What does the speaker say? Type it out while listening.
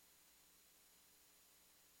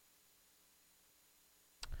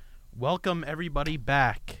Welcome everybody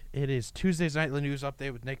back. It is Tuesday's Nightly News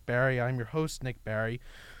Update with Nick Barry. I'm your host, Nick Barry.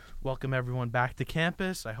 Welcome everyone back to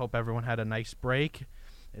campus. I hope everyone had a nice break.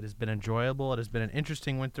 It has been enjoyable. It has been an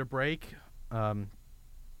interesting winter break.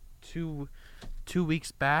 Two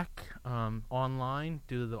weeks back online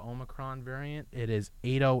due to the Omicron variant. It is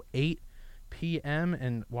 8:08 p.m.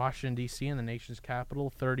 in Washington, D.C., in the nation's capital,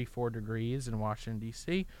 34 degrees in Washington,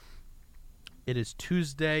 D.C. It is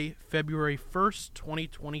Tuesday, February 1st,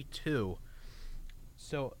 2022.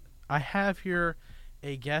 So I have here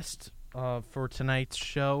a guest for tonight's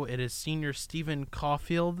show. It is Senior Stephen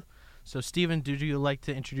Caulfield. So, Stephen, would you like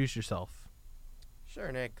to introduce yourself?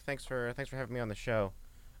 Sure, Nick. Thanks for having me on the show.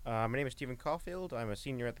 My name is Stephen Caulfield. I'm a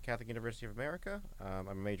senior at the Catholic University of America. I'm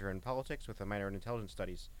a major in politics with a minor in intelligence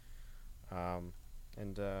studies. And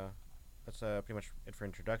that's pretty much it for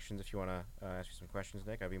introductions. If you want to ask me some questions,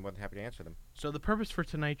 Nick, I'd be more than happy to answer them. So the purpose for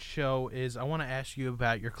tonight's show is I want to ask you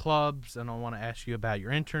about your clubs and I want to ask you about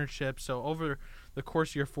your internship. So over the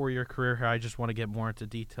course of your 4-year career here, I just want to get more into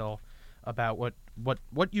detail about what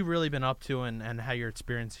you've really been up to and how your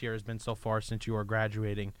experience here has been so far since you are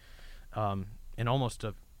graduating in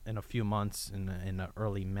a few months in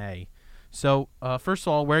early May. So first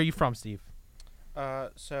of all, where are you from, Steve?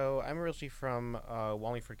 So I'm originally from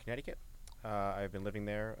Wallingford, Connecticut. I've been living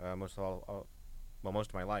there most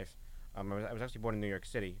of my life. I was actually born in New York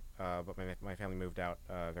City, but my family moved out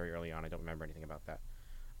very early on. I don't remember anything about that.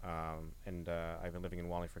 And I've been living in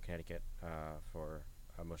Wallingford, Connecticut for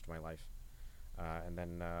most of my life. And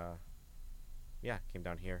then, came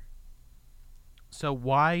down here. So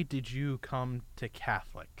why did you come to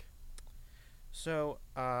Catholic? So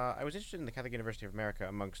I was interested in the Catholic University of America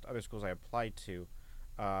amongst other schools I applied to,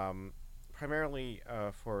 primarily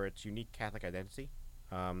for its unique Catholic identity.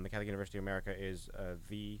 The Catholic University of America is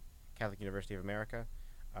the Catholic University of America.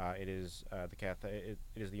 It is it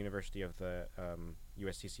is the university of the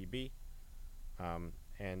USCCB,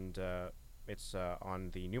 and it's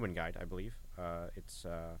on the Newman Guide, I believe. It's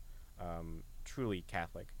truly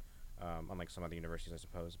Catholic, unlike some other universities, I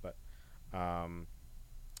suppose. But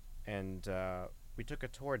we took a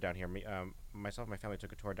tour down here. Myself and my family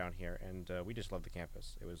took a tour down here, and we just loved the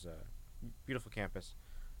campus. It was a beautiful campus,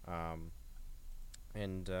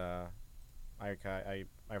 and I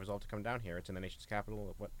resolved to come down here. It's in the nation's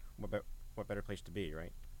capital. What better place to be,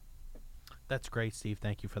 right? That's great, Steve.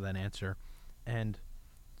 Thank you for that answer. And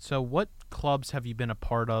so, what clubs have you been a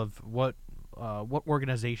part of? What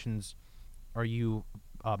organizations are you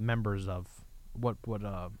members of? What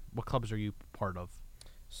clubs are you part of?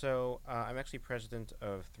 So I'm actually president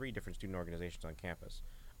of 3 different student organizations on campus.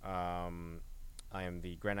 I am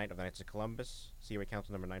the Grand Knight of the Knights of Columbus, COA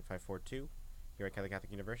Council number 9542, here at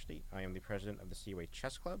Catholic University. I am the president of the COA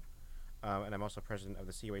Chess Club, and I'm also president of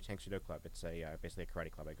the COA Tang Soo Do Club. It's basically a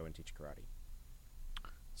karate club. I go and teach karate.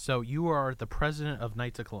 So you are the president of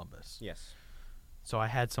Knights of Columbus. Yes. So I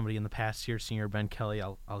had somebody in the past here, Senior Ben Kelly.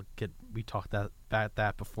 We talked about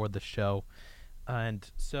that before the show, and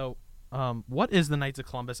so. What is the Knights of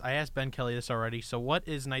Columbus? I asked Ben Kelly this already. So what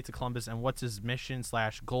is Knights of Columbus and what's his mission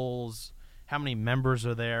 / goals? How many members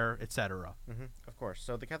are there, etc.? Mm-hmm. Of course.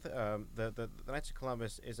 So the Knights of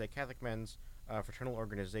Columbus is a Catholic men's fraternal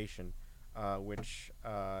organization which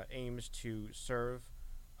aims to serve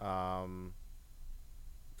fellow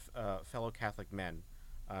Catholic men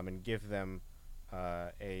and give them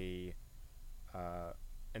a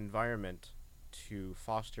environment to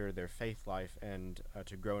foster their faith life and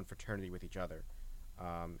to grow in fraternity with each other.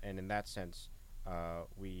 And in that sense,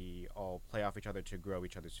 we all play off each other to grow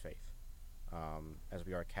each other's faith, as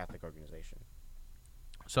we are a Catholic organization.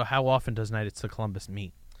 So how often does Knights of Columbus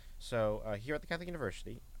meet? So here at the Catholic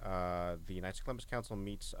University, the Knights of Columbus Council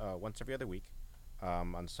meets once every other week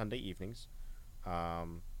on Sunday evenings.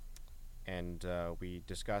 And we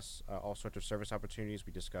discuss all sorts of service opportunities.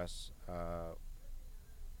 We discuss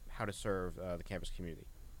how to serve the campus community.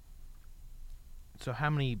 So how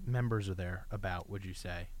many members are there about, would you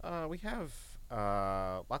say? We have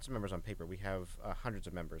lots of members on paper. We have hundreds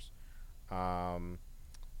of members. And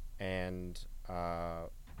I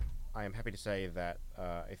am happy to say that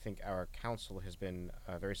I think our council has been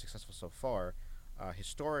very successful so far.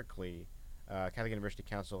 Historically, Catholic University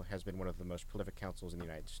Council has been one of the most prolific councils in the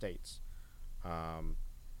United States.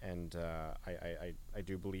 And I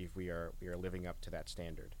do believe we are living up to that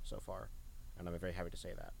standard so far, and I'm very happy to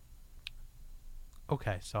say that.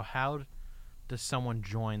 Okay, so how does someone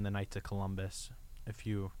join the Knights of Columbus if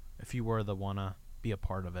you were the one to be a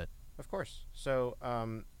part of it? Of course. So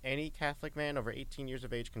any Catholic man over 18 years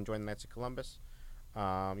of age can join the Knights of Columbus.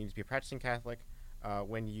 You need to be a practicing Catholic.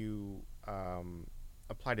 When you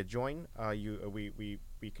apply to join, we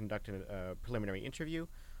conduct a preliminary interview,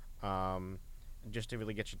 um, just to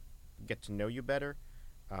really get to know you better,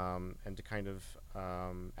 and to kind of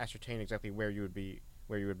ascertain exactly where you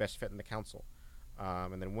would best fit in the council.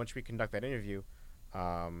 And then once we conduct that interview,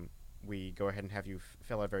 we go ahead and have you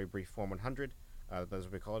fill out a very brief Form 100. That's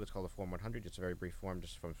what we call it. It's called a Form 100. It's a very brief form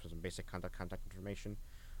just for some basic contact information.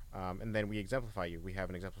 And then we exemplify you. We have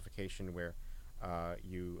an exemplification where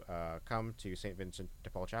you come to St. Vincent de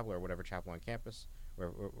Paul Chapel or whatever chapel on campus,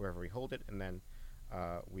 wherever we hold it, and then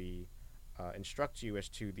we instruct you as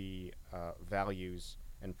to the values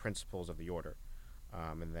and principles of the order.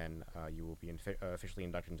 And then you will be officially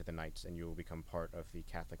inducted into the Knights, and you will become part of the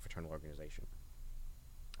Catholic Fraternal Organization.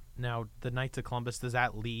 Now, the Knights of Columbus, does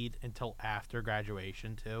that lead until after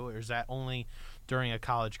graduation, too? Or is that only during a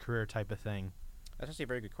college career type of thing? That's actually a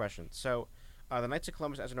very good question. So, the Knights of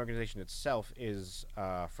Columbus as an organization itself is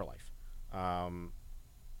for life.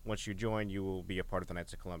 Once you join, you will be a part of the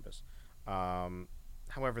Knights of Columbus.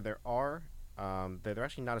 However, they're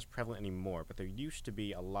actually not as prevalent anymore, but there used to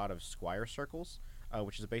be a lot of squire circles,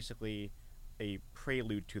 which is basically a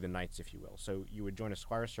prelude to the Knights, if you will. So you would join a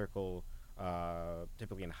squire circle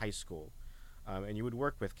typically in high school, and you would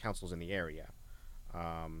work with councils in the area.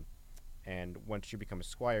 And once you become a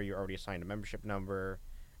squire, you're already assigned a membership number,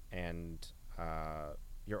 and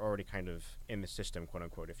you're already kind of in the system, quote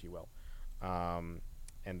unquote, if you will.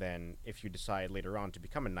 And then if you decide later on to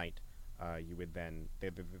become a knight, you would then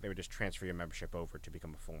they would just transfer your membership over to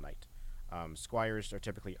become a full knight. Squires are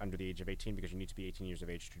typically under the age of 18 because you need to be 18 years of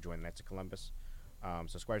age to join the Knights of Columbus.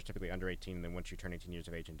 So squires are typically under 18, and then once you turn 18 years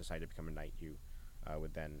of age and decide to become a knight, you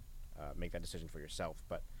would then make that decision for yourself.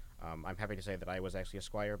 But I'm happy to say that I was actually a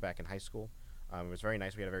squire back in high school. It was very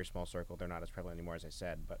nice. We had a very small circle. They're not as prevalent anymore, as I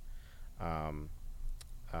said, but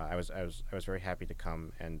I was very happy to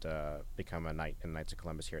come and become a knight in the Knights of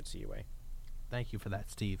Columbus here at CUA. Thank you for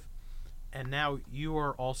that, Steve. And now you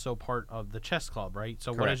are also part of the chess club, right?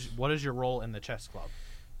 So Correct. what is your role in the chess club?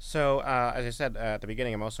 So, as I said at the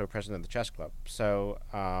beginning, I'm also president of the chess club. So,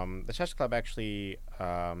 the chess club actually,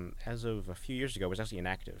 as of a few years ago, was actually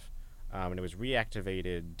inactive. And it was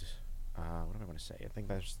reactivated, what do I want to say? I think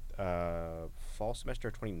that's fall semester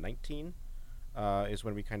of 2019 is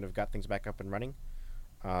when we kind of got things back up and running.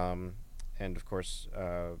 And, of course,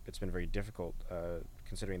 it's been very difficult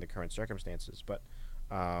considering the current circumstances. But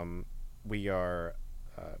we are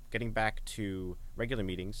getting back to regular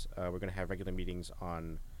meetings. We're going to have regular meetings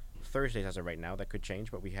on Thursdays as of right now. That could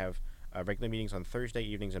change, but we have regular meetings on Thursday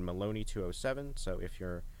evenings in Maloney 207. So if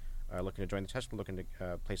you're looking to join the chess club, looking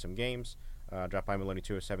to play some games, drop by Maloney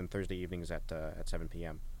 207 Thursday evenings at 7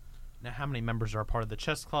 p.m. Now, how many members are a part of the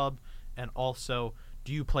chess club? And also,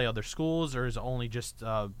 do you play other schools, or is it only just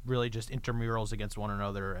really just intramurals against one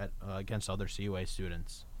another against other CUA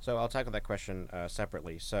students? So I'll tackle that question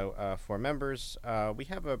separately. So for members, we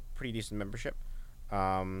have a pretty decent membership.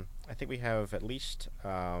 I think we have at least,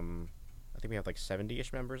 I think we have like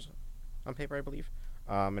 70-ish members on paper, I believe.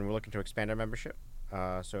 And we're looking to expand our membership.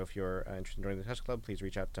 So if you're interested in joining the chess club, please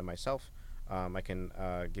reach out to myself. I can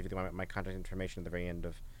give you my contact information at the very end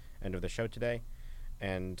of the show today.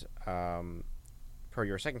 And per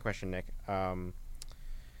your second question, Nick,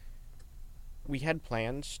 we had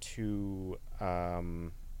plans to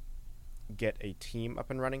get a team up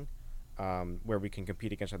and running where we can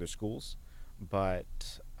compete against other schools.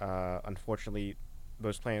 But unfortunately,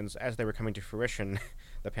 those plans, as they were coming to fruition,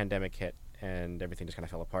 the pandemic hit and everything just kind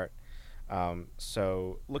of fell apart.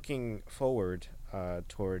 So looking forward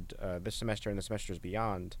toward this semester and the semesters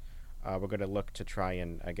beyond, we're going to look to try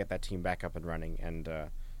and get that team back up and running and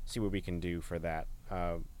see what we can do for that.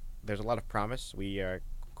 There's a lot of promise. We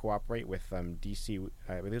cooperate with DC.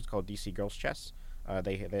 I believe it's called DC Girls Chess. They're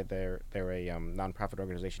a nonprofit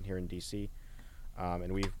organization here in DC,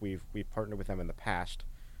 and we've partnered with them in the past.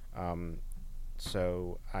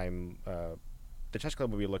 So the chess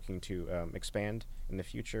club will be looking to expand in the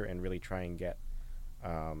future and really try and get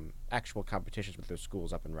actual competitions with those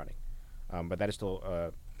schools up and running. But that is still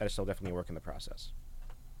definitely a work in the process.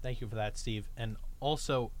 Thank you for that, Steve. And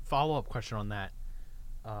also, follow-up question on that.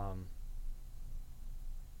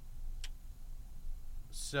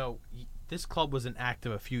 So this club was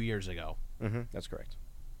inactive a few years ago. Mm-hmm, that's correct.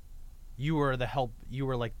 You were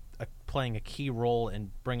like playing a key role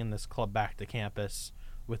in bringing this club back to campus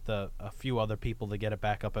with a few other people to get it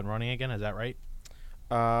back up and running again. Is that right?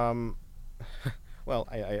 Well,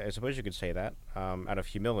 I suppose you could say that. Out of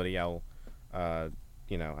humility, I'll, I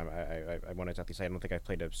won't exactly say I don't think I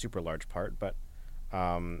played a super large part, but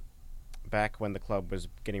back when the club was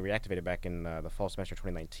getting reactivated back in the fall semester of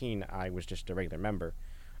 2019, I was just a regular member.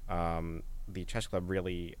 the chess club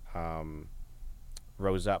really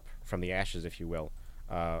rose up from the ashes, if you will,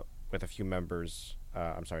 with a few members.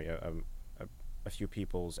 I'm sorry, a few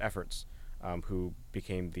people's efforts, who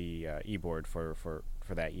became the e-board for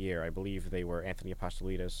that year. I believe they were Anthony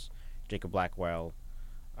Apostolides, Jacob Blackwell,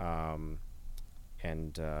 and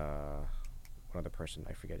one other person.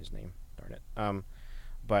 I forget his name. Darn it.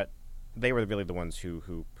 But they were really the ones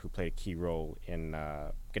who played a key role in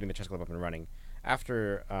getting the chess club up and running.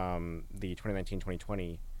 After the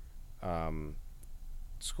 2019-2020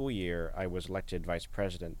 school year, I was elected vice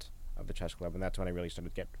president of the chess club, and that's when I really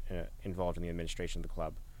started to get involved in the administration of the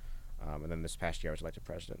club. And then this past year, I was elected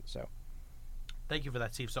president. So, thank you for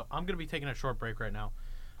that, Steve. So I'm going to be taking a short break right now.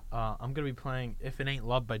 I'm going to be playing If It Ain't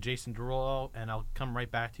Love by Jason Derulo, and I'll come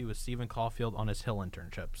right back to you with Stephen Caulfield on his Hill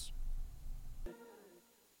internships.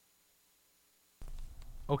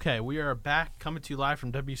 Okay, we are back, coming to you live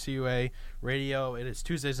from WCUA Radio. It is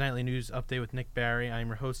Tuesday's Nightly News Update with Nick Barry. I am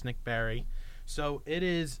your host, Nick Barry. So it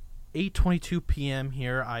is 8:22 p.m.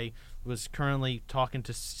 here. I was currently talking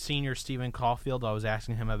to senior Stephen Caulfield. I was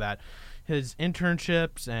asking him about his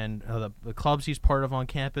internships and the clubs he's part of on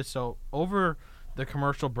campus. So over the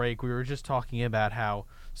commercial break, we were just talking about how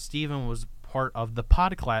Stephen was part of the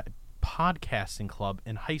podcasting club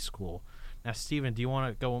in high school. Now, Stephen, do you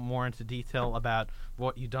want to go more into detail about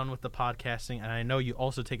what you've done with the podcasting? And I know you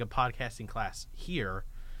also take a podcasting class here.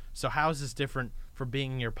 So how is this different for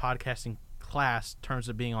being in your podcasting class in terms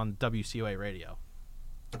of being on WCOA Radio?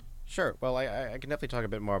 sure. Well, I can definitely talk a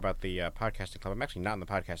bit more about the podcasting club. I'm actually not in the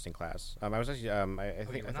podcasting class. I was actually I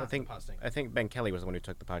think Ben Kelly was the one who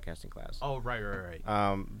took the podcasting class. Oh, right.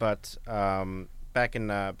 But back in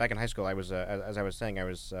high school, I was as I was saying, I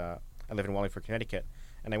live in Wallingford, Connecticut.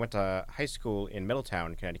 And I went to high school in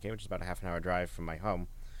Middletown, Connecticut, which is about a half an hour drive from my home.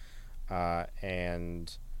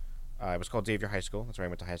 And it was called Xavier High School. That's where I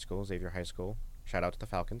went to high school, Xavier High School. Shout out to the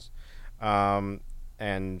Falcons. And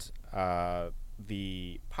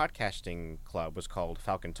the podcasting club was called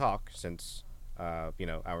Falcon Talk, since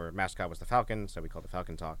our mascot was the Falcon, so we called it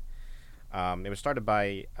Falcon Talk. It was started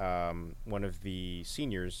by one of the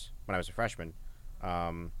seniors when I was a freshman.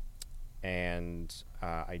 And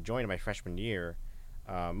I joined my freshman year.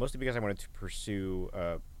 Mostly because I wanted to pursue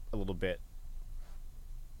a little bit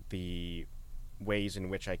the ways in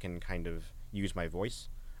which I can kind of use my voice.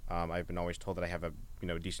 I've been always told that I have a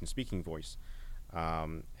decent speaking voice.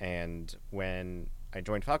 And when I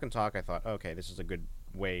joined Falcon Talk, I thought, okay, this is a good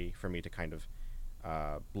way for me to kind of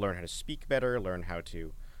learn how to speak better, learn how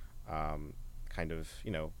to kind of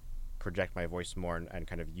project my voice more and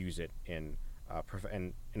kind of use it in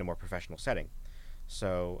a more professional setting.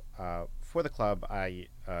 So for the club, I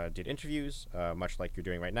did interviews, much like you're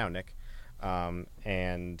doing right now, Nick.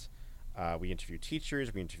 And we interviewed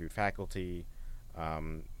teachers, we interviewed faculty,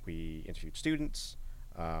 we interviewed students,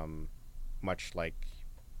 much like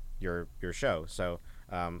your show. So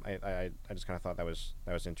I just kind of thought that was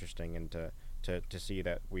interesting, and to see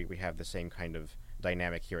that we have the same kind of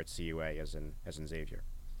dynamic here at CUA as in Xavier.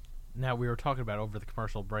 Now, we were talking about over the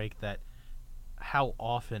commercial break that how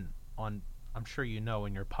often I'm sure in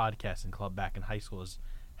your podcasting club back in high school is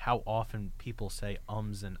how often people say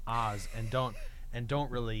ums and ahs and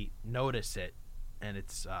don't really notice it, and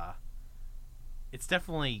it's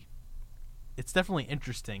definitely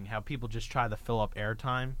interesting how people just try to fill up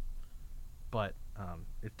airtime, but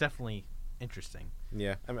it's definitely interesting.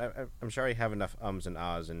 Yeah, I'm sure I have enough ums and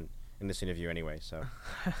ahs in this interview anyway. So,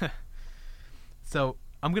 so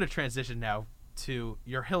I'm gonna transition now to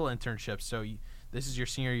your Hill internship. So this is your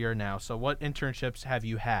senior year now. So what internships have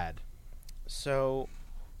you had? So,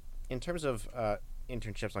 in terms of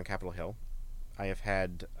internships on Capitol Hill, I have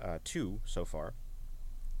had 2 so far.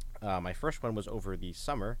 My first one was over the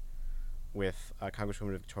summer with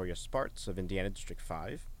Congresswoman Victoria Spartz of Indiana District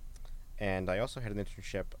 5. And I also had an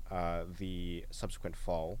internship the subsequent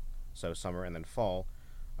fall, so summer and then fall.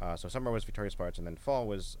 So summer was Victoria Spartz, and then fall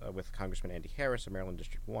was with Congressman Andy Harris of Maryland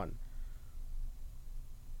District 1.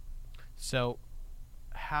 So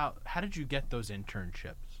how did you get those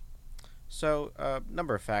internships? So a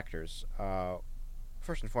number of factors.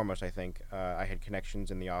 First and foremost, I think I had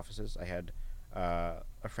connections in the offices. I had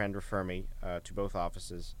a friend refer me to both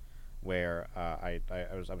offices, where I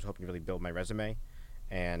was hoping to really build my resume,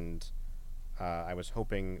 and I was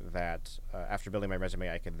hoping that after building my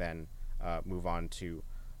resume, I could then move on to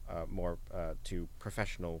more to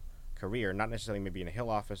professional career, not necessarily maybe in a Hill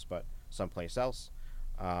office, but someplace else.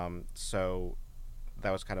 So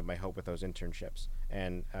that was kind of my hope with those internships,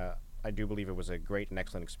 and I do believe it was a great and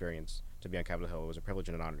excellent experience to be on Capitol Hill. It was a privilege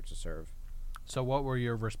and an honor to serve. So, what were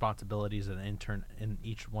your responsibilities as an intern in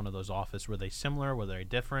each one of those offices? Were they similar? Were they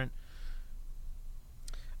different?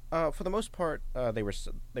 For the most part, they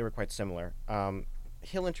were quite similar.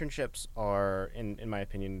 Hill internships are, in my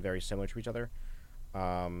opinion, very similar to each other.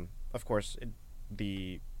 Of course,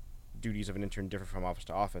 the duties of an intern differ from office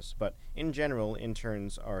to office, but in general,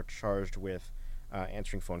 interns are charged with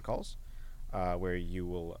answering phone calls, where you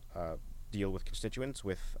will deal with constituents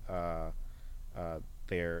with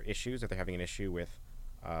their issues. If they're having an issue with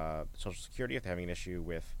Social Security, if they're having an issue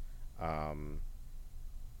with um,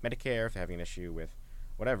 Medicare, if they're having an issue with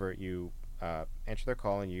whatever, you answer their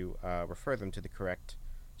call and you refer them to the correct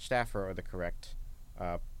staffer or the correct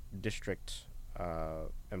uh, district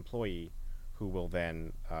employee who will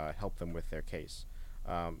then help them with their case.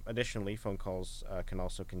 Additionally, phone calls can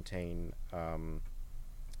also contain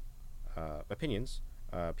opinions.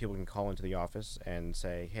 People can call into the office and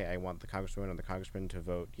say, "Hey, I want the congresswoman or the congressman to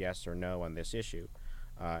vote yes or no on this issue,"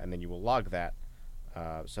 and then you will log that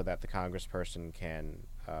so that the congressperson can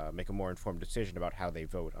make a more informed decision about how they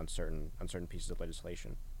vote on certain pieces of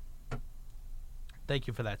legislation. Thank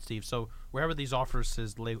you for that, Steve. So, where were these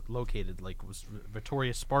offices located? Like, was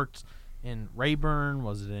Victoria Sparks in Rayburn?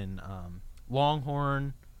 Was it in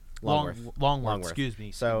Longhorn? Longworth. Longworth. Longworth. Excuse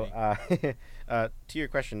me. So, to your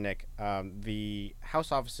question, Nick, the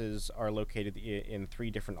House offices are located in three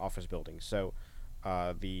different office buildings. So,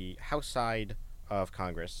 the House side of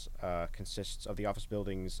Congress consists of the office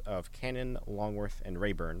buildings of Cannon, Longworth, and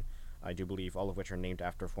Rayburn. I do believe all of which are named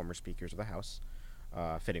after former speakers of the House,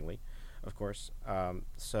 fittingly, of course.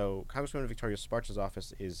 So, Congresswoman Victoria Sparks'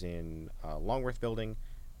 office is in Longworth Building,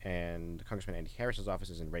 and Congressman Andy Harris's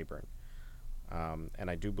office is in Rayburn. And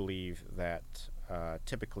I do believe that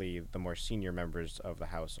typically the more senior members of the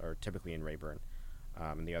House are typically in Rayburn,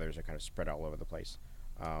 and the others are kind of spread all over the place.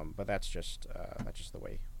 But that's just the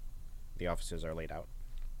way the offices are laid out.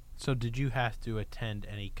 So, did you have to attend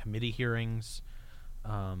any committee hearings?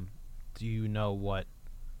 Do you know what?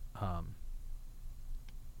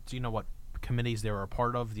 Do you know what committees they were a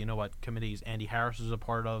part of? Do you know what committees Andy Harris was a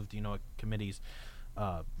part of? Do you know what committees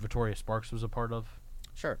Victoria Sparks was a part of?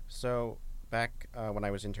 Sure. So back when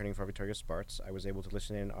I was interning for Victoria Sparks, I was able to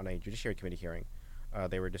listen in on a Judiciary Committee hearing.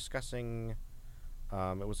 They were discussing.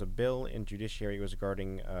 It was a bill in Judiciary. It was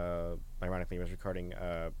regarding, ironically, it was regarding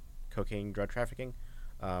cocaine drug trafficking.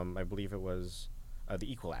 I believe it was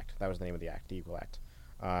the Equal Act. That was the name of the act, the Equal Act.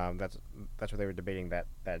 That's what they were debating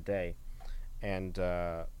that day. And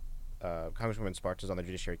Congresswoman Sparks is on the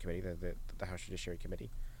Judiciary Committee, the House Judiciary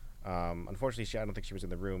Committee. Unfortunately, I don't think she was in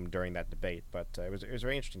the room during that debate, but it was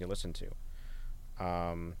very interesting to listen to.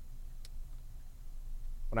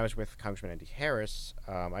 When I was with Congressman Andy Harris,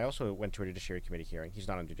 I also went to a Judiciary Committee hearing. He's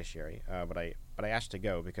not on Judiciary, but I asked to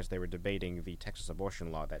go because they were debating the Texas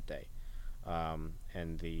abortion law that day,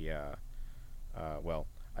 and well,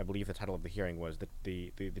 I believe the title of the hearing was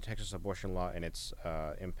the Texas abortion law and its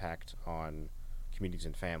impact on communities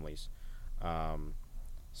and families.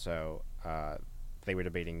 So they were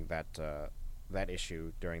debating that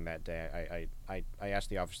issue during that day. I asked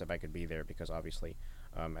the office if I could be there because obviously,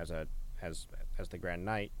 as the Grand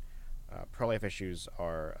Knight, pro-life issues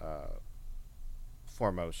are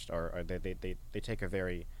foremost, or they take a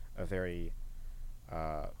very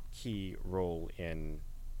key role in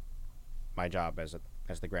my job as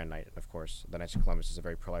the Grand Knight, and of course, the Knights of Columbus is a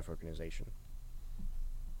very pro-life organization.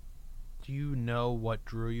 Do you know what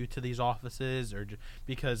drew you to these offices, or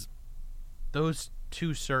because those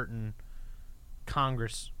two certain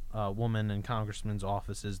Congress woman and congressman's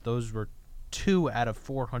offices, those were 2 out of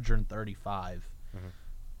 435. Mm-hmm.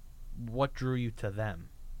 What drew you to them?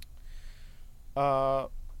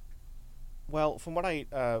 Well, from what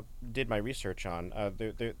I did my research on,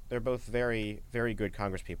 they're both very good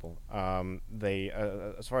Congresspeople. They,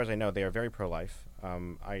 as far as I know, they are very pro-life.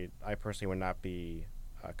 I personally would not be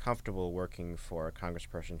comfortable working for a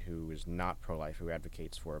congressperson who is not pro-life, who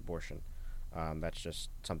advocates for abortion. That's just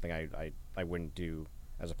something I wouldn't do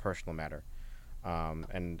as a personal matter.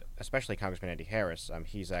 And especially Congressman Andy Harris,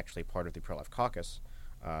 he's actually part of the Pro-Life Caucus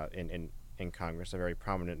in Congress, a very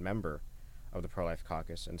prominent member of the Pro-Life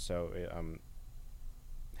Caucus. And so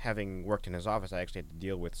having worked in his office, I actually had to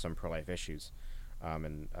deal with some pro-life issues.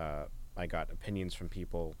 And I got opinions from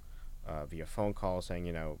people via phone call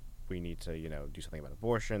saying, we need to, do something about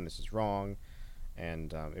abortion. This is wrong.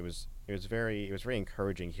 And it was very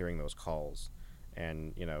encouraging hearing those calls,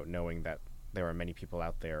 and knowing that there are many people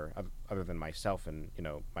out there other than myself and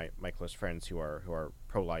my close friends who are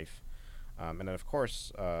pro-life, and then of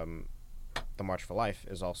course the March for Life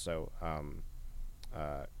is also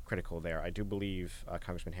critical there. I do believe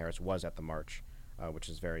Congressman Harris was at the march, which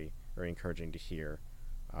is very very encouraging to hear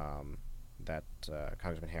that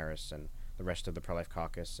Congressman Harris and the rest of the pro-life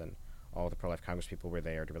caucus and all the pro-life Congress people were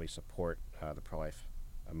there to really support the pro-life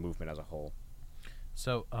movement as a whole.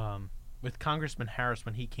 So, with Congressman Harris,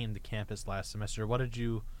 when he came to campus last semester,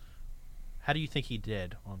 how do you think he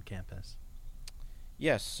did on campus?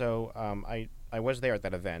 Yes, so I was there at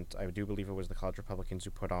that event. I do believe it was the College Republicans who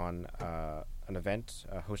put on an event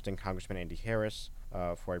hosting Congressman Andy Harris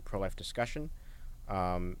for a pro-life discussion.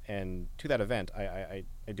 And to that event, I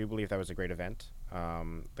do believe that was a great event.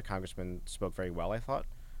 The congressman spoke very well, I thought,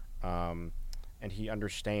 and he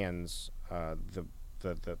understands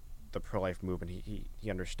the pro-life movement. He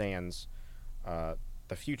understands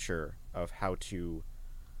the future of how to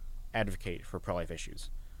advocate for pro-life issues.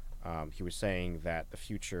 He was saying that the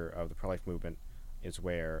future of the pro-life movement is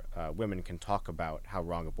where women can talk about how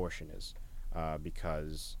wrong abortion is,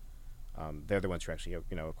 because they're the ones who actually,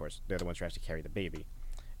 of course, they're the ones who actually carry the baby.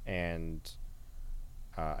 And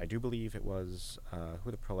I do believe it was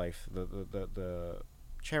who the pro-life, the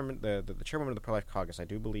chairman, the chairwoman of the pro-life caucus, I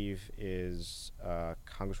do believe is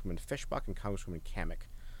Congresswoman Fishbuck and Congresswoman Kamek,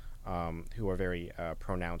 who are very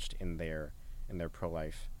pronounced in their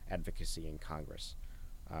pro-life advocacy in Congress,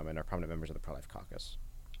 and are prominent members of the pro-life caucus.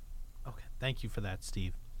 Okay, thank you for that,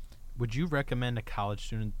 Steve. Would you recommend a college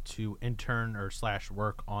student to intern or /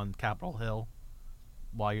 work on Capitol Hill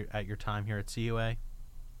while you're at your time here at CUA?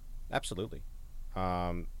 Absolutely.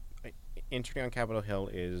 Interning on Capitol Hill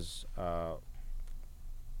is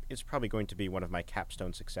probably going to be one of my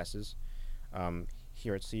capstone successes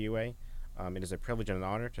here at CUA. It is a privilege and an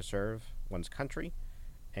honor to serve one's country,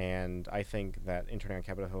 and I think that interning on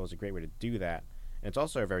Capitol Hill is a great way to do that. And it's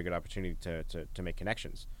also a very good opportunity to make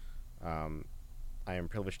connections. I am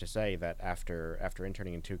privileged to say that after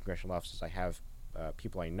interning in 2 congressional offices, I have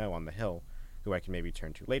people I know on the Hill who I can maybe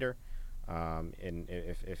turn to later.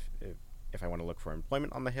 If I want to look for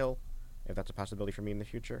employment on the Hill, if that's a possibility for me in the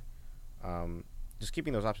future, just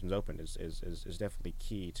keeping those options open is definitely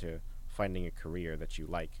key to finding a career that you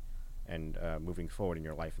like and moving forward in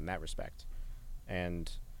your life in that respect.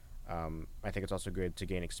 And I think it's also good to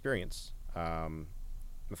gain experience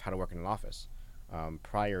of how to work in an office.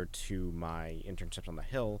 Prior to my internships on the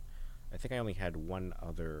Hill, I think I only had one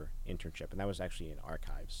other internship, and that was actually in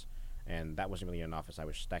archives. And that wasn't really in an office. I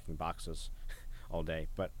was stacking boxes all day.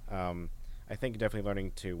 But I think definitely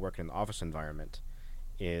learning to work in an office environment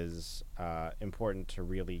is important to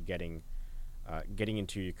really getting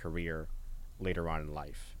into your career later on in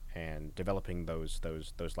life, and developing those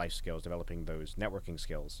life skills, developing those networking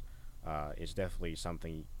skills is definitely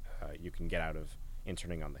something you can get out of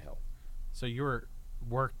interning on the Hill. So you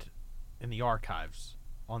worked in the archives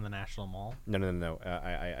on the National Mall? No.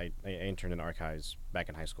 I interned in archives back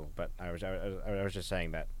in high school, but I was just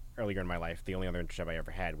saying that earlier in my life, the only other internship I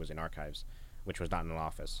ever had was in archives, which was not in an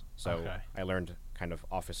office. So okay. I learned kind of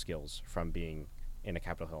office skills from being in a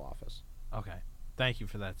Capitol Hill office. Okay. Thank you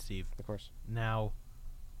for that, Steve. Of course. Now,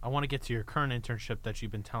 I want to get to your current internship that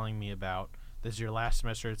you've been telling me about. This is your last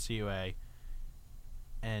semester at CUA.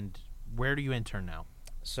 And where do you intern now?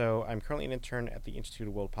 So I'm currently an intern at the Institute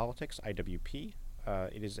of World Politics, IWP.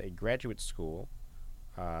 It is a graduate school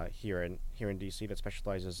here in D.C. that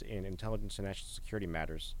specializes in intelligence and national security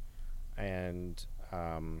matters, and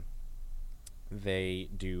they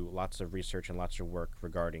do lots of research and lots of work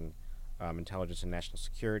regarding intelligence and national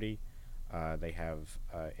security. They have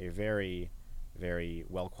a very, very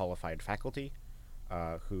well qualified faculty,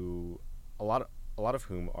 who a lot of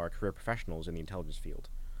whom are career professionals in the intelligence field,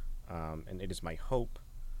 and it is my hope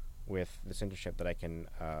with this internship that I can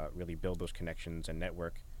really build those connections and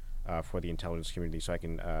network for the intelligence community, so I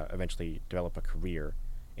can eventually develop a career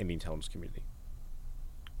in the intelligence community.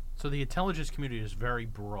 So the intelligence community is very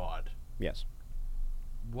broad. Yes.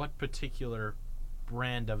 What particular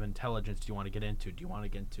brand of intelligence do you want to get into? Do you want to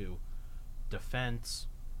get into defense,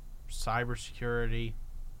 cybersecurity?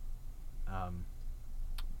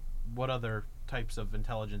 What other types of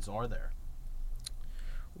intelligence are there?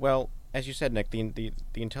 Well, as you said, Nick, the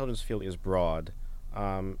intelligence field is broad,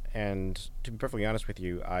 and to be perfectly honest with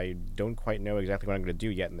you, I don't quite know exactly what I'm going to do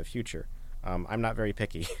yet in the future. I'm not very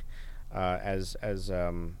picky. As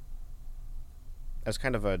kind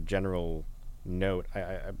of a general note,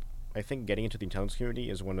 I think getting into the intelligence community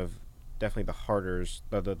is one of definitely the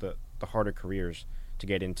harder careers to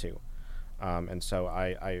get into, and so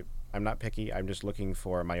I'm not picky. I'm just looking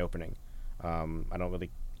for my opening. I don't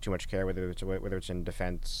really too much care whether it's in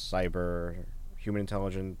defense, cyber, human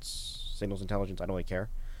intelligence, signals intelligence. I don't really care,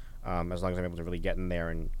 as long as I'm able to really get in there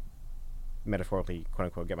and metaphorically, quote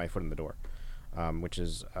unquote, get my foot in the door, which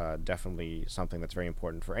is definitely something that's very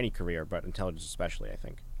important for any career, but intelligence especially, I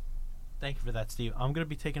think. Thank you for that, Steve. I'm going to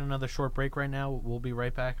be taking another short break right now. We'll be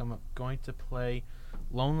right back. I'm going to play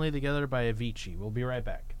Lonely Together by Avicii. We'll be right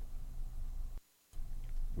back.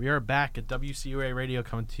 We are back at WCUA Radio,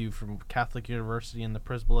 coming to you from Catholic University in the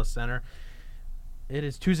Prisbilla Center. It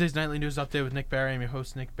is Tuesday's Nightly News Update with Nick Barry. I'm your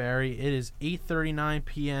host, Nick Barry. It is 8:39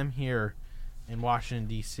 p.m. here in Washington,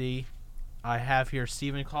 D.C. I have here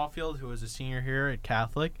Stephen Caulfield, who is a senior here at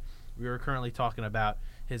Catholic. We are currently talking about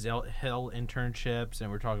his Hill internships, and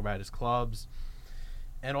we're talking about his clubs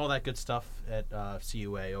and all that good stuff at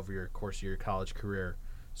CUA over your course of your college career.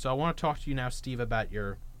 So I want to talk to you now, Steve, about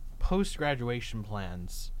your post-graduation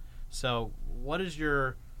plans. So what is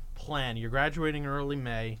your plan? You're graduating in early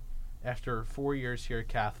May after 4 years here at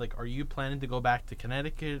Catholic. Are you planning to go back to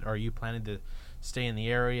Connecticut? Are you planning to stay in the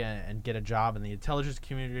area and get a job in the intelligence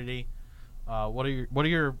community? What are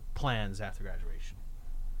your plans after graduation?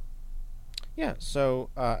 Yeah, so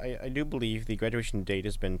I do believe the graduation date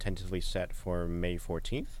has been tentatively set for May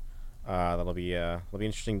 14th. That'll be an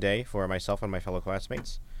interesting day for myself and my fellow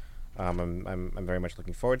classmates. I'm very much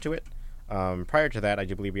looking forward to it. Prior to that, I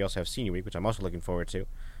do believe we also have Senior Week, which I'm also looking forward to.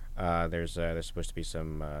 There's supposed to be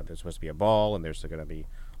there's supposed to be a ball, and there's going to be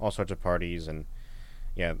all sorts of parties and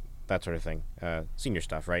that sort of thing. Senior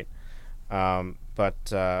stuff, right? But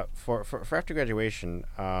for after graduation,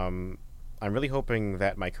 I'm really hoping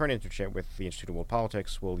that my current internship with the Institute of World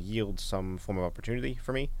Politics will yield some form of opportunity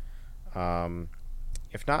for me.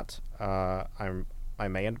 If not, I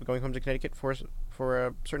may end up going home to Connecticut for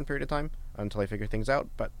a certain period of time until I figure things out.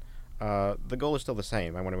 But the goal is still the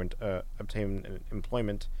same. I want to obtain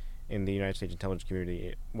employment in the United States intelligence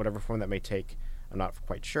community, whatever form that may take. I'm not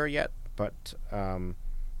quite sure yet, but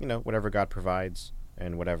whatever God provides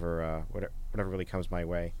and whatever really comes my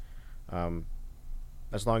way.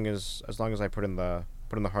 As long as I put in the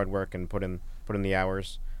hard work and put in the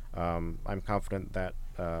hours, I'm confident that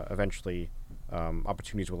eventually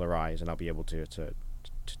opportunities will arise and I'll be able to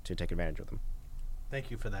take advantage of them.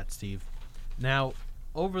 Thank you for that, Steve. Now,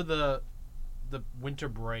 over the winter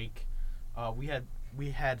break, we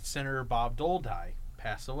had Senator Bob Dole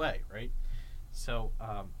pass away, right? So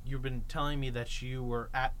you've been telling me that you were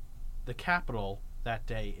at the Capitol that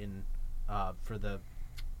day for the.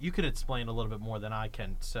 You could explain a little bit more than I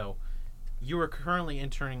can. So you were currently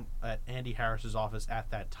interning at Andy Harris's office at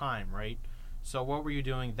that time, right? So what were you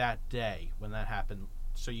doing that day when that happened?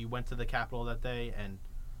 So you went to the Capitol that day, and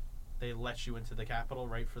they let you into the Capitol,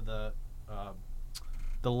 right, for the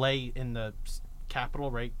lay in the Capitol,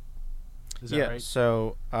 right? Is that right?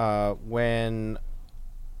 So when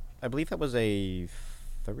I believe that was a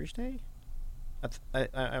Thursday.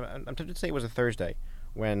 I'm tempted to say it was a Thursday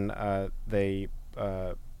when they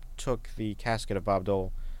took the casket of Bob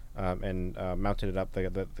Dole and mounted it up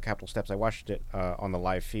the Capitol steps. I watched it on the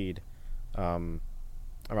live feed around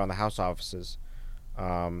the House offices,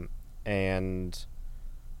 and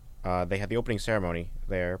they had the opening ceremony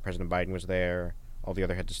there. President Biden was there. All the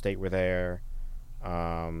other heads of state were there.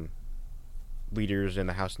 Leaders in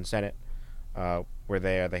the House and Senate were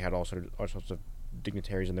there. They had all sorts of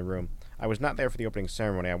dignitaries in the room. I was not there for the opening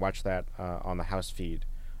ceremony. I watched that on the House feed.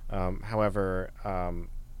 However,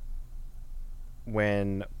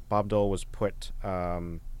 when Bob Dole was put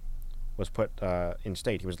in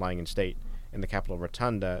state, he was lying in state in the Capitol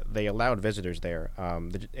Rotunda. They allowed visitors there.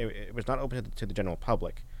 It was not open to the general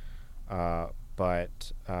public,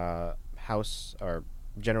 but House or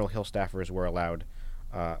General Hill staffers were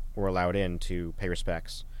allowed in to pay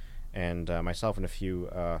respects, and myself and a few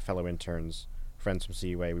fellow interns, friends from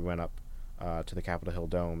CUA, we went up to the Capitol Hill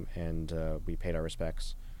Dome and we paid our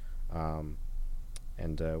respects.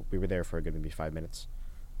 And we were there for a good maybe 5 minutes.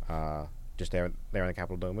 Just there in the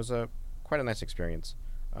Capitol Dome was quite a nice experience.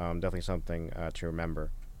 Definitely something to remember.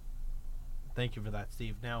 Thank you for that,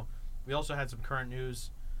 Steve. Now, we also had some current news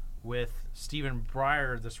with Stephen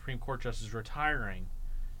Breyer, the Supreme Court Justice, retiring.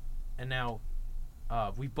 And now,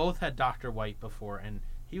 we both had Dr. White before, and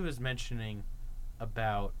he was mentioning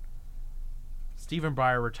about Stephen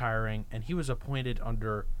Breyer retiring, and he was appointed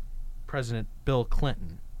under President Bill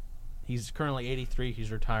Clinton. He's currently 83.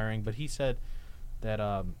 He's retiring, but he said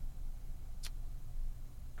that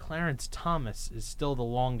Clarence Thomas is still the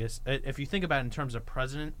longest. If you think about it in terms of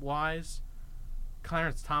president-wise,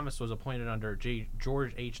 Clarence Thomas was appointed under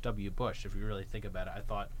George H.W. Bush. If you really think about it, I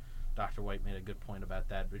thought Dr. White made a good point about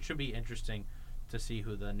that. But it should be interesting to see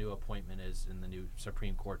who the new appointment is in the new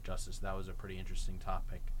Supreme Court justice. That was a pretty interesting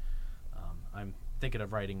topic. I'm thinking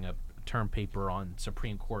of writing a term paper on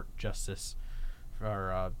Supreme Court justice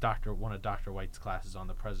for one of Dr. White's classes on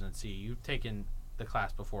the presidency. You've taken the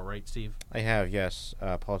class before, right, Steve? I have, yes.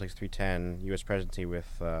 Politics 310, U.S. Presidency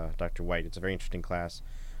with Dr. White. It's a very interesting class.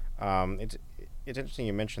 It's interesting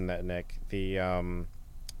you mentioned that, Nick. The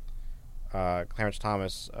Clarence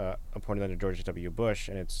Thomas appointed under George W. Bush,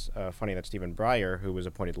 and it's funny that Stephen Breyer, who was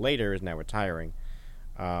appointed later, is now retiring.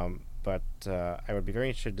 But I would be very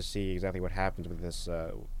interested to see exactly what happens with this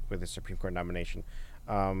Supreme Court nomination.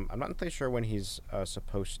 I'm not entirely sure when he's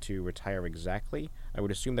supposed to retire exactly. I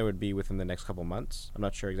would assume that would be within the next couple months. I'm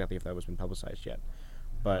not sure exactly if that was been publicized yet.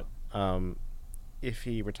 But if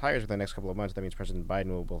he retires within the next couple of months, that means President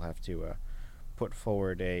Biden will have to put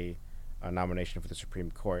forward a nomination for the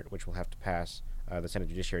Supreme Court, which will have to pass the Senate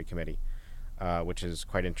Judiciary Committee, which is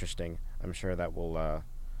quite interesting. I'm sure that will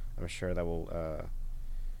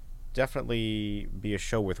definitely be a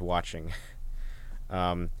show worth watching.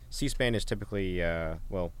 C-SPAN is typically,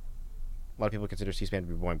 well, a lot of people consider C-SPAN to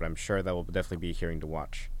be boring, but I'm sure that will definitely be a hearing to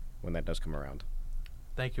watch when that does come around.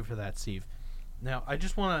 Thank you for that, Steve. Now, I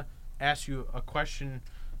just want to ask you a question.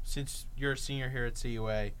 Since you're a senior here at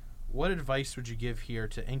CUA, what advice would you give here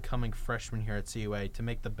to incoming freshmen here at CUA to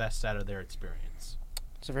make the best out of their experience?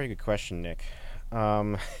 It's a very good question, Nick.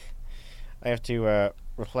 I have to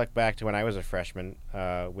reflect back to when I was a freshman,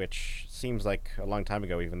 which seems like a long time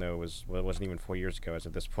ago, even though it wasn't even 4 years ago as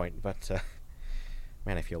of this point. But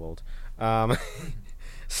man, I feel old.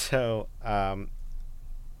 So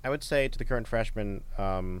I would say to the current freshmen,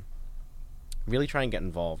 really try and get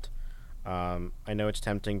involved. I know it's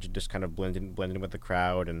tempting to just kind of blend in with the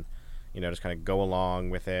crowd and just kind of go along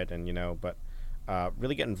with it, and but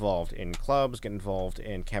really get involved in clubs, get involved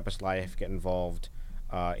in campus life, get involved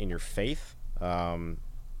in your faith.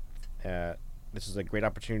 This is a great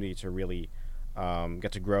opportunity to really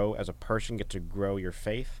get to grow as a person, get to grow your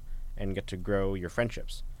faith, and get to grow your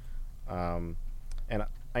friendships. And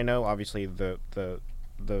I know, obviously, the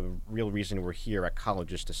real reason we're here at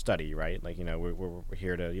college is to study, right? Like, we're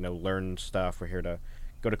here to, learn stuff. We're here to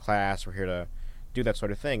go to class. We're here to do that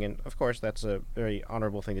sort of thing. And, of course, that's a very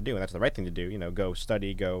honorable thing to do, and that's the right thing to do. Go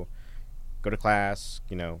study, go to class,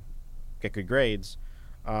 get good grades.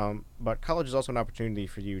 But college is also an opportunity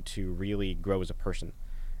for you to really grow as a person.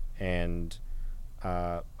 And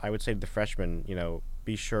I would say to the freshmen,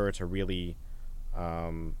 be sure to really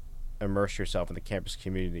immerse yourself in the campus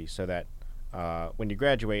community so that when you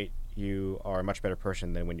graduate, you are a much better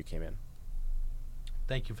person than when you came in.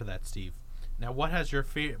 Thank you for that, Steve. Now, what has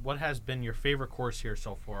been your favorite course here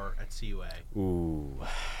so far at CUA? Ooh,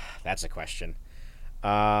 that's a question.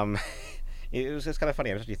 It was just kind of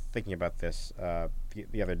funny. I was actually thinking about this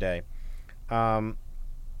the other day. I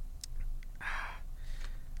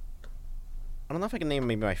don't know if I can name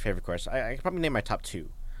maybe my favorite course. I could probably name my top two.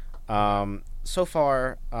 So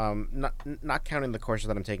far, not counting the courses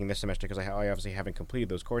that I'm taking this semester, because I obviously haven't completed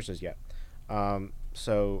those courses yet.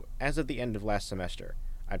 So as of the end of last semester,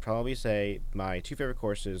 I'd probably say my two favorite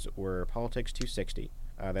courses were Politics 260.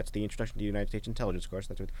 That's the Introduction to the United States Intelligence course.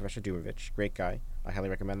 That's with Professor Dumovich. Great guy. I highly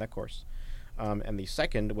recommend that course. And the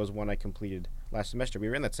second was one I completed last semester. We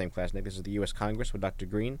were in that same class, Nick. This is the U.S. Congress with Dr.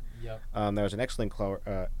 Green. Yep. That was an excellent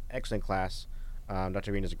class.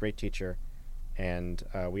 Dr. Green is a great teacher. And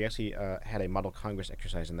we actually had a model Congress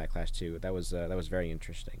exercise in that class too. That was very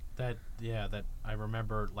interesting. That I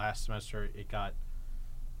remember last semester. It got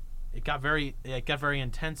very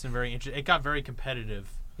intense and very interesting. It got very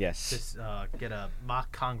competitive. Yes. To get a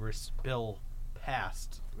mock Congress bill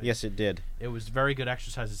passed. Yes, it did. It was very good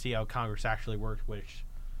exercise to see how Congress actually worked, which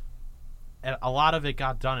a lot of it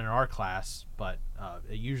got done in our class, but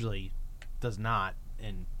it usually does not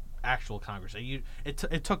in actual Congress.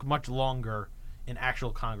 It took much longer in actual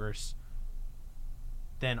Congress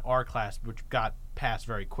than our class, which got passed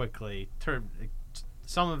very quickly.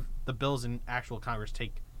 Some of the bills in actual Congress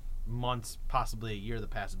take months, possibly a year to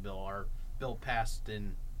pass a bill. Our bill passed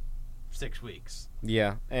in 6 weeks.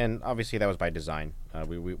 Yeah, and obviously that was by design.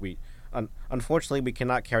 Unfortunately, we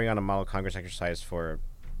cannot carry on a model Congress exercise for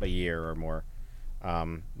a year or more.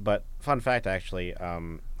 But fun fact, actually,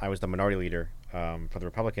 I was the minority leader for the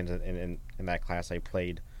Republicans in that class. I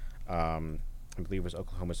played, I believe it was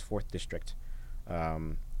Oklahoma's 4th district,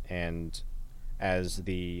 and as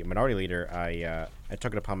the minority leader, I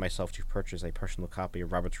took it upon myself to purchase a personal copy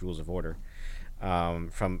of Robert's Rules of Order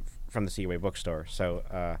from the CUA bookstore.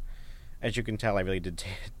 So, as you can tell, I really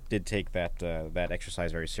did take that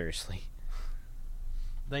exercise very seriously.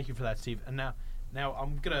 Thank you for that, Steve. And now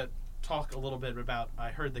I'm gonna talk a little bit about. I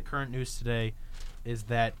heard the current news today is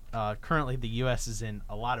that currently the U.S. is in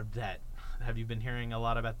a lot of debt. Have you been hearing a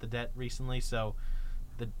lot about the debt recently? So,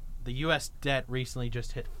 the U.S. debt recently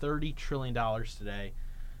just hit $30 trillion today.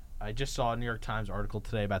 I just saw a New York Times article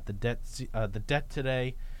today about the debt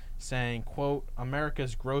today, saying, quote,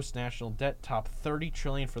 America's gross national debt topped $30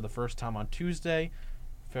 trillion for the first time on Tuesday,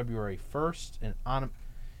 February 1st,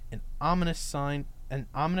 an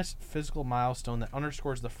ominous physical milestone that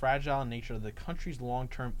underscores the fragile nature of the country's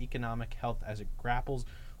long-term economic health as it grapples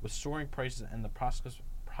with soaring prices and the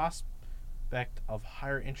prospect of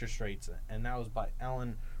higher interest rates. And that was by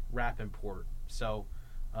Ellen Rappaport. So,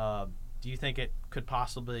 do you think it could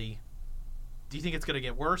possibly? Do you think it's going to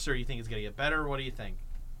get worse, or do you think it's going to get better? What do you think?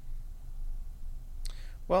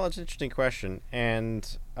 Well, it's an interesting question,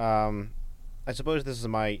 and I suppose this is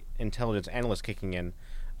my intelligence analyst kicking in.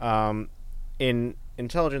 In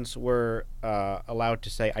intelligence, we're allowed to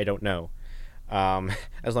say "I don't know,"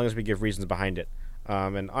 as long as we give reasons behind it.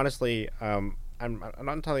 And honestly, I'm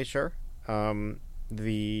not entirely sure.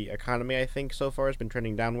 The economy, I think, so far has been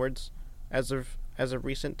trending downwards as of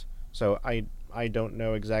recent. So I don't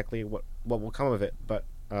know exactly what will come of it, but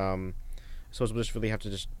I suppose we'll just really have to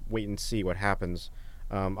just wait and see what happens.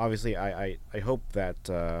 Obviously, I hope that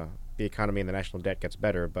the economy and the national debt gets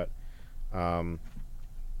better, but we'll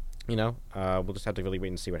just have to really wait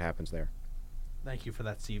and see what happens there. Thank you for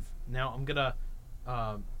that, Steve. Now I'm gonna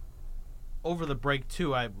over the break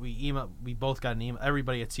too. We both got an email.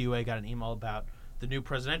 Everybody at CUA got an email about the new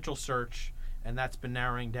presidential search, and that's been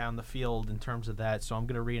narrowing down the field in terms of that. So I'm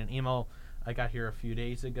gonna read an email I got here a few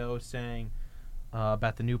days ago saying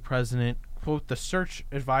about the new president. Quote, the Search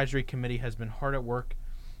Advisory Committee has been hard at work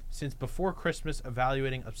since before Christmas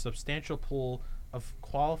evaluating a substantial pool of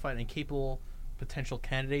qualified and capable potential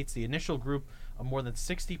candidates. The initial group of more than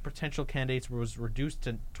 60 potential candidates was reduced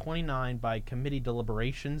to 29 by committee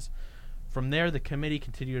deliberations. From there, the committee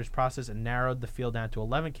continued its process and narrowed the field down to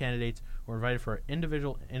 11 candidates who were invited for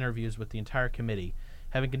individual interviews with the entire committee.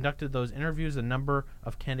 Having conducted those interviews, the number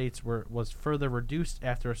of candidates was further reduced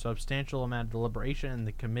after a substantial amount of deliberation, and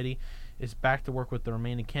the committee is back to work with the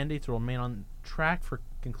remaining candidates who will remain on track for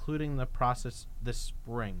concluding the process this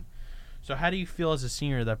spring. So how do you feel as a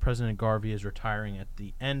senior that President Garvey is retiring at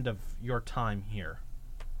the end of your time here?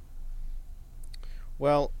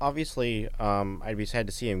 Well, obviously, I'd be sad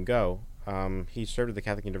to see him go. He served at the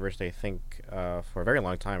Catholic University, I think, for a very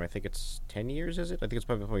long time. I think it's 10 years, is it? I think it's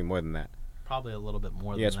probably more than that. Probably a little bit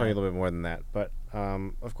more than that. Yeah, it's probably a little bit more than that. But,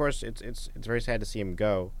 of course, it's very sad to see him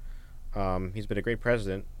go. He's been a great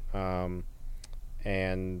president, and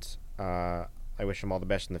I wish him all the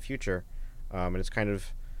best in the future. And it's kind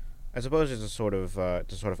of, I suppose, it's a sort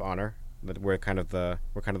of honor that we're kind of the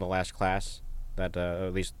last class that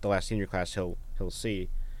at least the last senior class he'll see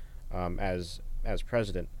as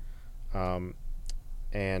president. And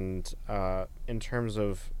in terms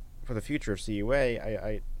of for the future of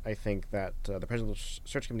CUA, I think that the Presidential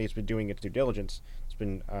Search Committee has been doing its due diligence. It's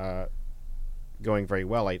been going very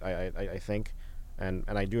well, I think, and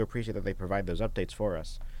I do appreciate that they provide those updates for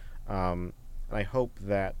us. And I hope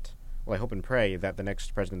and pray that the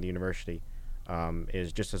next president of the university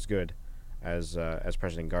is just as good as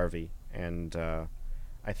President Garvey, and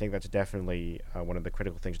I think that's definitely one of the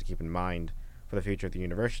critical things to keep in mind for the future of the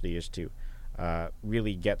university is to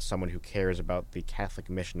really get someone who cares about the Catholic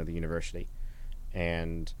mission of the university.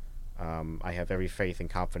 And I have every faith and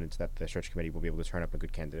confidence that the search committee will be able to turn up a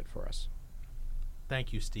good candidate for us.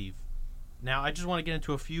 Thank you, Steve. Now, I just want to get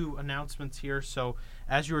into a few announcements here. So,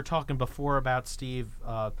 as you were talking before about Steve,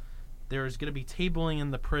 there is going to be tabling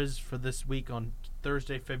in the Priz for this week on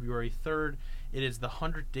Thursday, February 3rd. It is the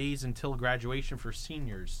 100 days until graduation for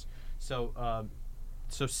seniors. So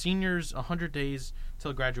seniors, 100 days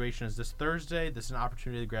till graduation is this Thursday. This is an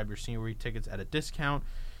opportunity to grab your senior week tickets at a discount.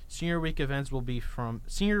 Senior week events will be from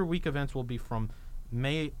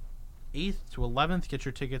May 8th to 11th. Get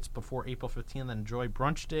your tickets before April 15th and enjoy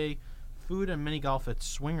brunch day, food and mini golf at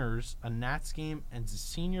Swingers, a Nats game, and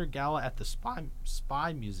senior gala at the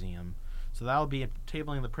Spy Museum. So that will be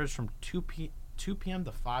tabling the Priz from 2 p.m.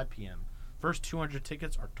 to 5 p.m. First 200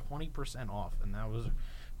 tickets are 20% off, and that was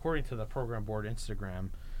according to the program board Instagram.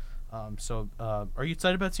 Are you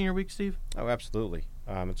excited about Senior Week, Steve? Oh, absolutely.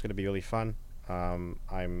 It's going to be really fun. I'm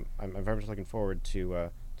very much looking forward to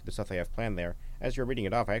the stuff they have planned there. As you're reading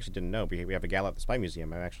it off, I actually didn't know we have a gala at the Spy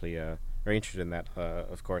Museum. I'm actually very interested in that,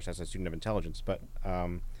 of course, as a student of intelligence. But I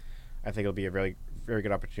think it'll be a very, very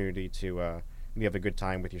good opportunity to really have a good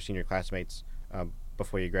time with your senior classmates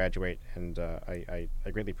before you graduate. And I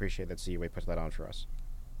greatly appreciate that CUA puts that on for us.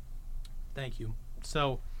 Thank you.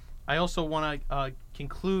 So I also want to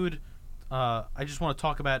conclude. I just want to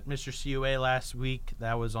talk about Mr. CUA last week.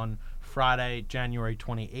 That was on Friday, January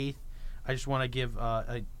 28th. I just want to give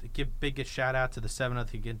a shout out to the 7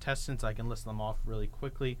 other contestants. I can list them off really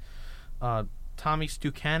quickly. Tommy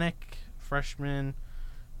Stukanik, freshman.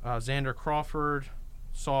 Xander Crawford,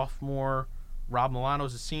 sophomore. Rob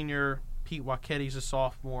Milano's a senior. Pete Wachetti's a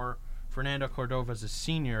sophomore. Fernando Cordova is a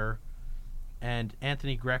senior, and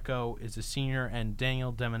Anthony Greco is a senior, and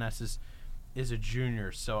Daniel Demonesis is a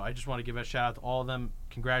junior. So I just want to give a shout out to all of them.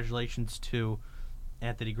 Congratulations to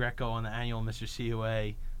Anthony Greco on the annual Mr.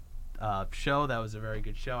 CUA show. That was a very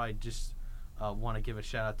good show. I just want to give a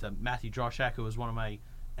shout out to Matthew Drawshack, who was one of my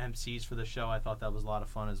MCs for the show. I thought that was a lot of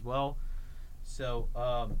fun as well. So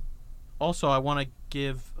also I want to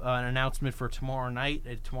give an announcement for tomorrow night.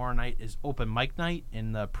 Tomorrow night is open mic night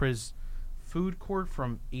in the Priz Food Court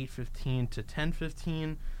from 8:15 to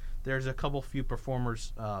 10:15. There's a few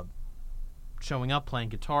performers showing up playing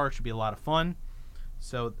guitar. It should be a lot of fun.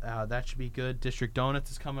 So that should be good. District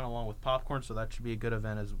Donuts is coming along with popcorn, so that should be a good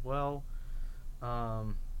event as well.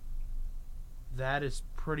 That is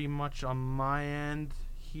pretty much on my end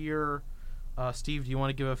here. Steve, do you want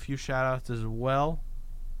to give a few shout-outs as well?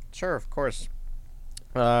 Sure, of course.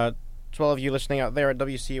 To all of you listening out there at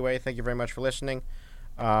WCUA, thank you very much for listening.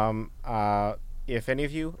 If any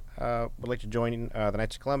of you would like to join the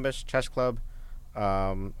Knights of Columbus Chess Club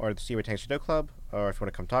or the CUA Tank Judo Club, or if you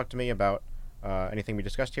want to come talk to me about anything we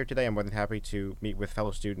discussed here today, I'm more than happy to meet with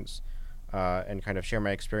fellow students and kind of share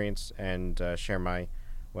my experience and share my,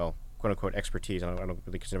 well, quote-unquote expertise. I don't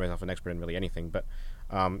really consider myself an expert in really anything, but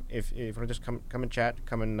if you want to just come and chat,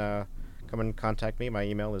 come and contact me. My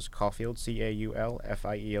email is Caulfield,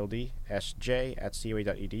 CAULFIELD,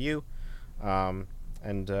 SJ@CUA.edu,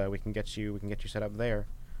 and we can get you set up there.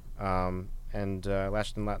 And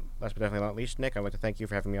last but definitely not least, Nick, I'd like to thank you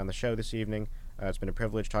for having me on the show this evening. It's been a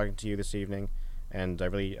privilege talking to you this evening, and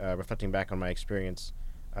really reflecting back on my experience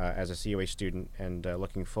as a CUA student and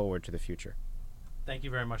looking forward to the future. Thank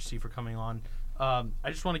you very much, Steve, for coming on. I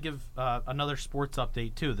just want to give another sports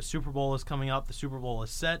update, too. The Super Bowl is coming up. The Super Bowl is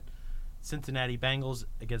set. Cincinnati Bengals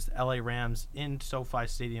against the LA Rams in SoFi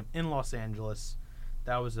Stadium in Los Angeles.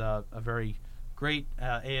 That was a very great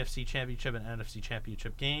AFC Championship and NFC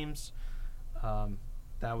Championship games.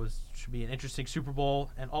 Should be an interesting Super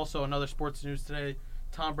Bowl. And also another sports news today,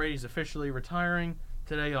 Tom Brady's officially retiring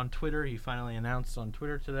today on Twitter. He finally announced on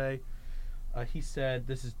Twitter today. He said,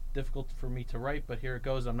 "This is difficult for me to write, but here it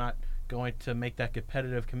goes. I'm not going to make that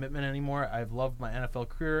competitive commitment anymore. I've loved my NFL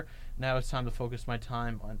career. Now it's time to focus my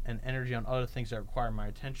time and energy on other things that require my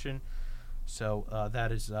attention." So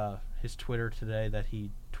that is his Twitter today that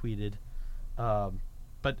he tweeted.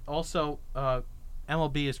 But also,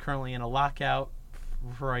 MLB is currently in a lockout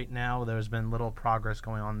for right now. There's been little progress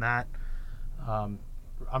going on that. I'm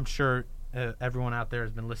sure everyone out there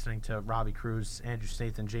has been listening to Robbie Cruz, Andrew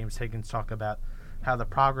Snaith, and James Higgins talk about how the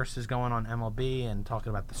progress is going on MLB and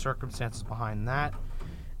talking about the circumstances behind that.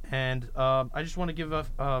 And I just want to give a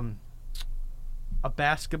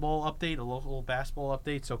basketball update, a local basketball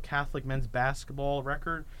update. So Catholic men's basketball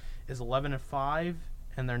record is 11-5,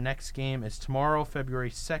 and their next game is tomorrow,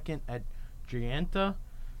 February 2nd at Gianta.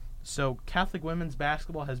 So Catholic women's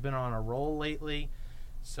basketball has been on a roll lately.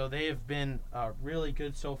 So they have been really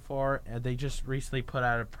good so far. They just recently put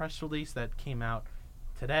out a press release that came out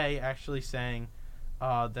today actually saying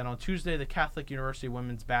that on Tuesday, the Catholic University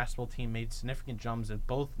women's basketball team made significant jumps in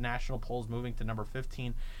both national polls, moving to number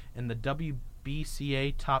 15 in the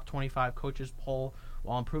WBCA Top 25 Coaches poll,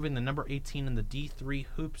 while improving the number 18 in the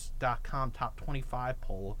D3Hoops.com Top 25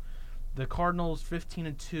 poll. The Cardinals,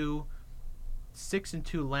 15-2,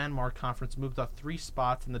 6-2 landmark conference, moved up 3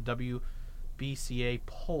 spots in the WBCA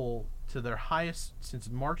poll to their highest since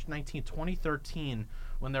March 19, 2013,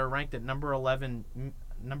 when they were ranked at number 11.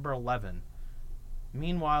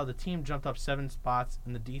 Meanwhile, the team jumped up 7 spots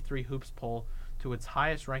in the D3 Hoops poll to its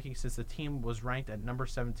highest ranking since the team was ranked at number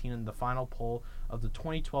 17 in the final poll of the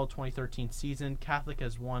 2012-2013 season. Catholic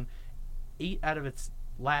has won 8 out of its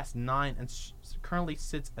last 9 and currently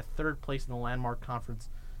sits at 3rd place in the landmark conference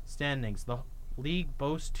standings. The league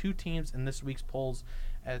boasts 2 teams in this week's polls.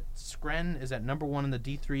 Scranton is at number 1 in the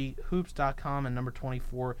D3Hoops.com and number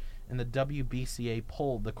 24 in the WBCA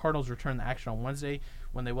poll. The Cardinals return the action on Wednesday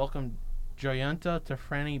when they welcomed Gianta to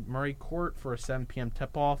Franny Murray Court for a 7 p.m.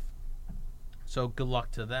 tip-off. So good luck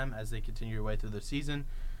to them as they continue their way through the season.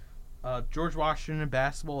 George Washington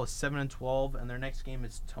basketball is 7-12, and their next game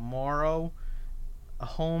is tomorrow,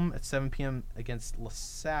 home at 7 p.m. against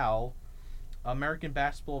LaSalle. American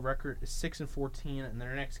basketball record is 6-14, and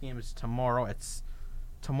their next game is tomorrow. It's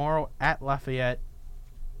tomorrow at Lafayette,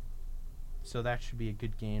 so that should be a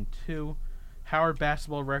good game too. Howard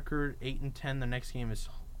basketball record 8-10. The next game is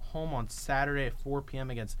home on Saturday at 4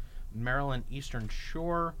 p.m. against Maryland Eastern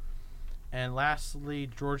Shore. And lastly,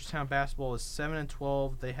 Georgetown basketball is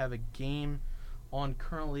 7-12. They have a game on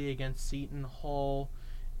currently against Seton Hall,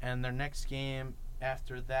 and their next game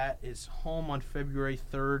after that is home on February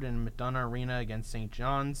 3rd in McDonough Arena against St.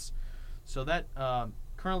 John's. So that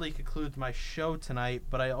currently concludes my show tonight,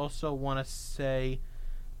 but I also want to say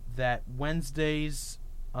that Wednesdays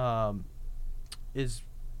is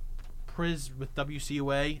Priz with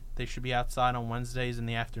WCUA. They should be outside on Wednesdays in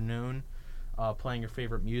the afternoon playing your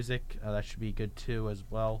favorite music. That should be good too as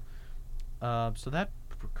well. So that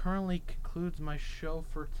currently concludes my show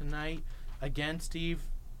for tonight. Again, Steve,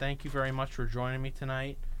 thank you very much for joining me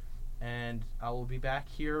tonight. And I will be back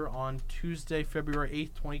here on Tuesday, February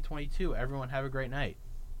 8th, 2022. Everyone have a great night.